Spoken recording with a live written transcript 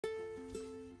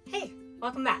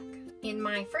Welcome back. In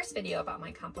my first video about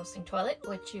my composting toilet,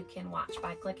 which you can watch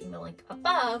by clicking the link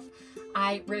above,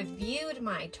 I reviewed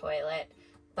my toilet,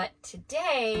 but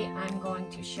today I'm going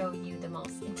to show you the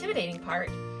most intimidating part,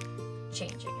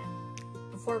 changing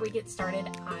it. Before we get started,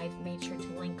 I've made sure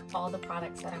to link all the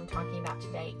products that I'm talking about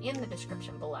today in the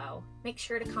description below. Make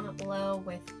sure to comment below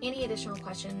with any additional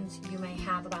questions you may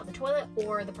have about the toilet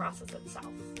or the process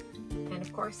itself. And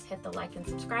of course, hit the like and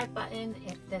subscribe button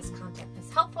if this content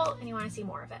is helpful and you want to see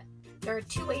more of it. There are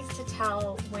two ways to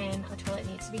tell when a toilet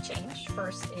needs to be changed.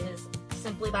 First is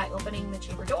simply by opening the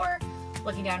chamber door,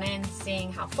 looking down in,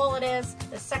 seeing how full it is.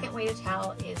 The second way to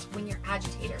tell is when your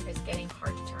agitator is getting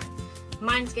hard to turn.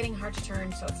 Mine's getting hard to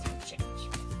turn, so it's time to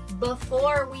change.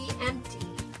 Before we empty,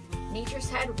 Nature's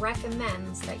Head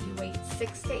recommends that you wait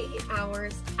 6 to 8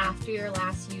 hours after your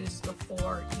last use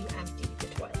before you empty the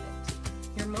toilet.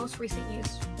 Your most recent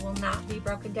use will not be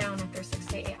broken down after 6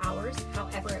 to 8 hours.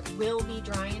 However, it will be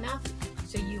dry enough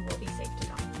so you will be safe to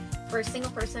dump. For a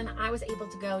single person, I was able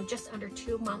to go just under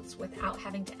 2 months without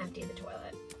having to empty the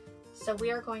toilet. So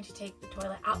we are going to take the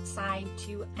toilet outside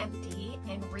to empty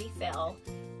and refill,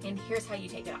 and here's how you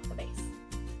take it off the base.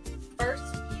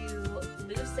 First, you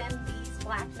loosen these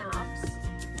black knobs.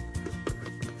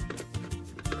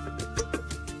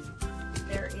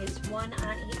 There is one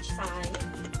on each side.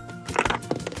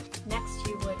 Next,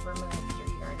 you would remove your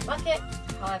urine bucket.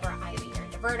 However, I have a urine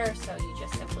diverter, so you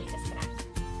just simply disconnect.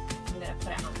 I'm going to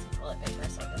put it on some toilet paper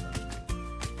so it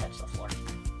doesn't touch the floor.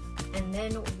 And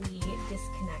then we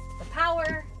disconnect the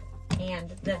power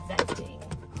and the venting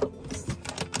hose.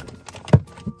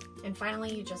 And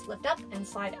finally, you just lift up and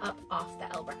slide up off the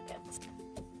L brackets.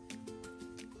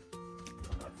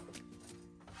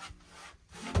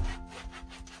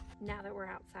 Now that we're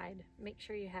outside, make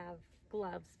sure you have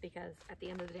gloves, because at the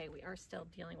end of the day we are still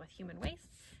dealing with human waste.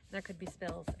 There could be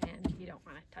spills and you don't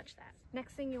want to touch that.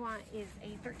 Next thing you want is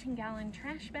a 13-gallon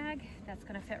trash bag that's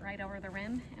going to fit right over the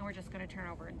rim, and we're just going to turn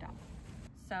over and dump.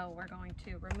 So we're going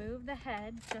to remove the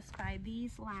head just by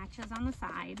these latches on the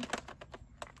side.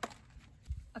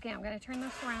 Okay, I'm going to turn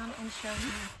this around and show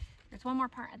you. There's one more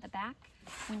part at the back.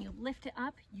 When you lift it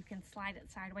up, you can slide it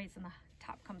sideways and the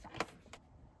top comes off.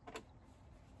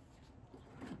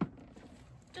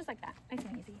 Just like that, nice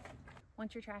and easy.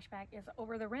 Once your trash bag is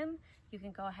over the rim, you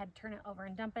can go ahead, turn it over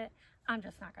and dump it. I'm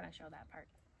just not gonna show that part.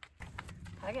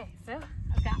 Okay, so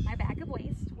I've got my bag of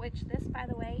waste, which this, by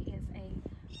the way, is a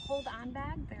hold-on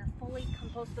bag. They're fully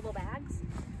compostable bags,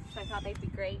 so I thought they'd be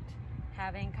great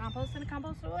having compost in a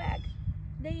compostable bag.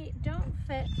 They don't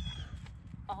fit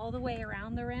all the way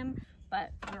around the rim,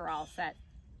 but we're all set.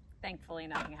 Thankfully,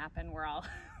 nothing happened. We're all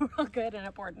good, and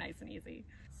it poured nice and easy.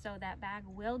 So that bag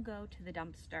will go to the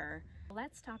dumpster.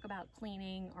 Let's talk about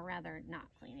cleaning, or rather not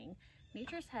cleaning.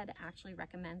 Nature's Head actually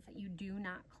recommends that you do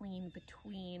not clean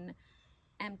between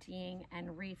emptying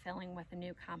and refilling with a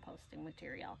new composting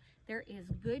material. There is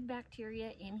good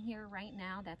bacteria in here right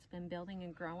now that's been building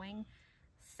and growing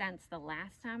since the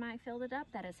last time I filled it up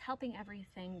that is helping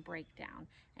everything break down.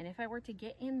 And if I were to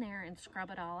get in there and scrub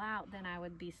it all out, then I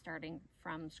would be starting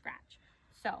from scratch.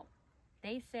 So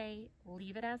they say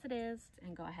leave it as it is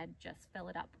and go ahead, just fill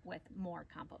it up with more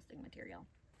composting material.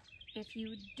 If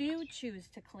you do choose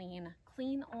to clean,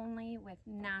 clean only with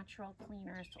natural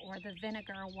cleaners or the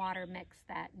vinegar water mix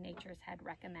that Nature's Head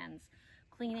recommends.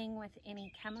 Cleaning with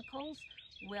any chemicals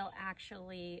will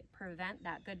actually prevent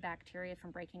that good bacteria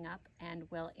from breaking up and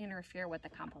will interfere with the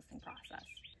composting process.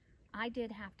 I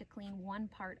did have to clean one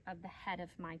part of the head of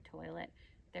my toilet.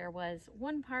 There was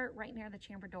one part right near the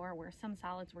chamber door where some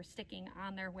solids were sticking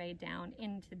on their way down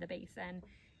into the basin,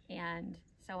 and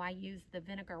so I used the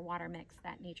vinegar water mix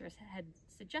that Nature's Head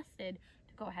suggested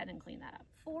to go ahead and clean that up.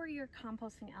 For your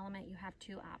composting element, you have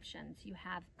two options. You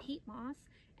have peat moss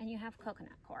and you have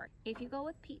coconut coir. If you go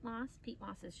with peat moss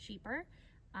is cheaper,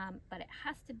 but it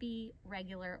has to be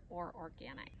regular or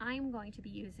organic. I'm going to be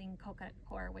using coconut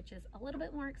coir, which is a little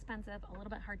bit more expensive, a little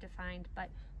bit hard to find, but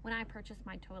when I purchased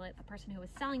my toilet, the person who was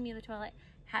selling me the toilet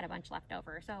had a bunch left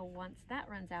over. So once that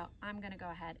runs out, I'm gonna go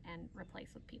ahead and replace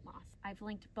with peat moss. I've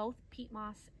linked both peat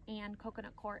moss and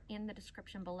coconut coir in the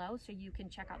description below, so you can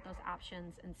check out those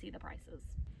options and see the prices.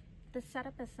 The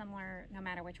setup is similar no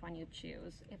matter which one you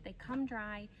choose. If they come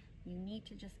dry, you need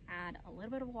to just add a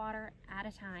little bit of water at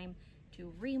a time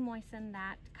to re-moisten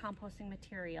that composting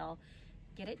material.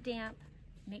 Get it damp,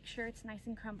 make sure it's nice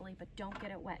and crumbly, but don't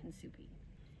get it wet and soupy.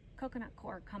 Coconut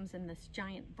coir comes in this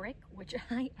giant brick, which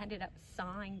I ended up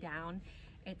sawing down.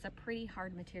 It's a pretty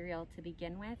hard material to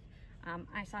begin with.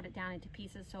 I sawed it down into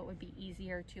pieces so it would be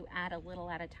easier to add a little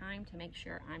at a time to make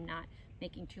sure I'm not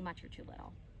making too much or too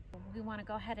little. We want to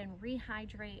go ahead and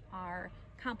rehydrate our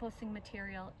composting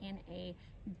material in a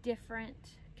different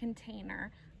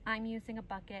container. I'm using a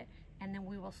bucket, and then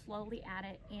we will slowly add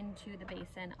it into the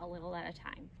basin a little at a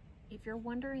time. If you're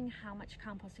wondering how much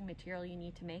composting material you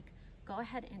need to make, go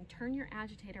ahead and turn your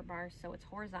agitator bar so it's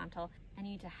horizontal, and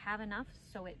you need to have enough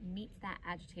so it meets that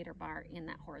agitator bar in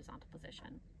that horizontal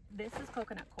position. This is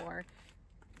coconut coir.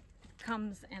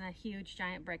 Comes in a huge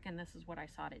giant brick, and this is what I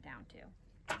sawed it down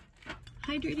to.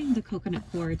 Hydrating the coconut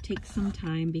coir takes some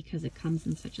time because it comes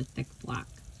in such a thick block.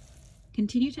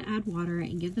 Continue to add water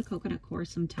and give the coconut coir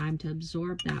some time to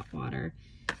absorb that water,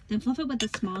 then fluff it with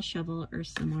a small shovel or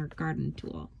similar garden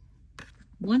tool.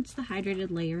 Once the hydrated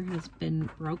layer has been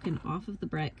broken off of the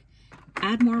brick,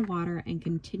 add more water and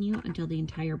continue until the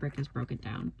entire brick is broken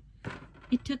down.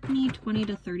 It took me 20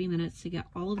 to 30 minutes to get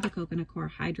all of the coconut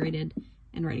coir hydrated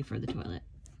and ready for the toilet.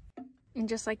 And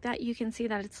just like that, you can see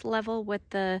that it's level with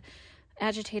the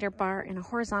agitator bar in a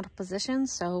horizontal position,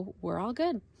 so we're all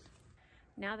good.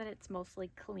 Now that it's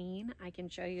mostly clean, I can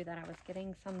show you that I was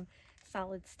getting some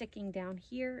solid sticking down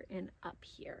here and up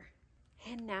here.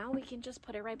 And now we can just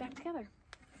put it right back together.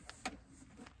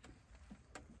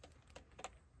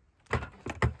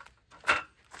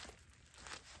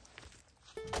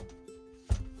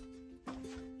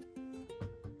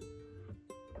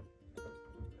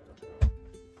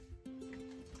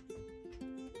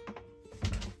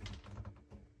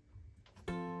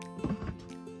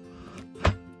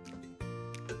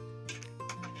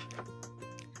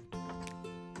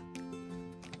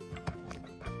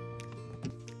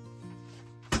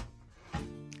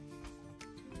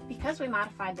 Because we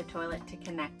modified the toilet to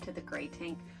connect to the gray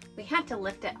tank, we had to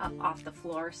lift it up off the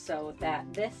floor so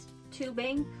that this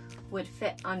tubing would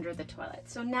fit under the toilet.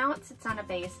 So now it sits on a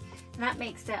base, and that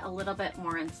makes it a little bit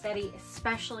more unsteady,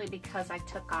 especially because I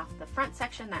took off the front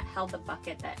section that held the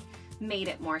bucket that made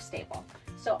it more stable.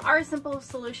 So our simple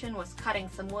solution was cutting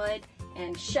some wood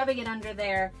and shoving it under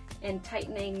there and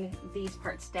tightening these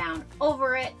parts down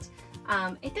over it.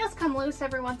 It does come loose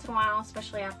every once in a while,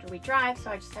 especially after we drive, so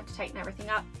I just have to tighten everything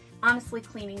up. Honestly,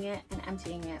 cleaning it and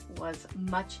emptying it was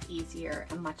much easier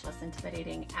and much less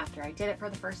intimidating after I did it for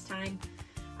the first time.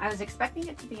 I was expecting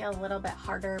it to be a little bit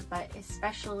harder, but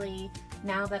especially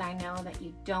now that I know that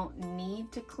you don't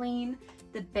need to clean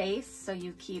the base so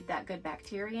you keep that good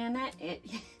bacteria in it,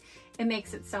 it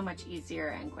makes it so much easier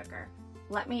and quicker.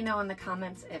 Let me know in the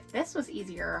comments if this was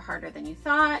easier or harder than you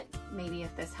thought. Maybe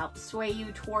if this helped sway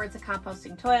you towards a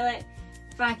composting toilet.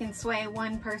 If I can sway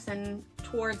one person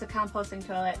towards a composting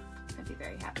toilet, I'd be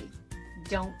very happy.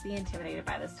 Don't be intimidated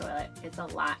by this toilet. It's a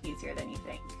lot easier than you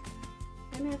think.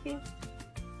 Hey Matthew,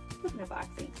 putting a box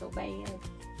ain't so bad.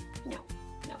 No,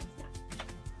 it's not.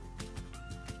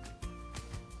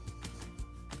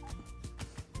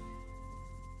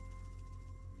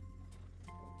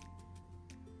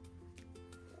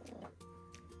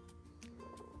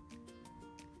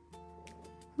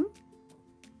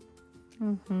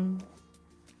 Mm-hmm.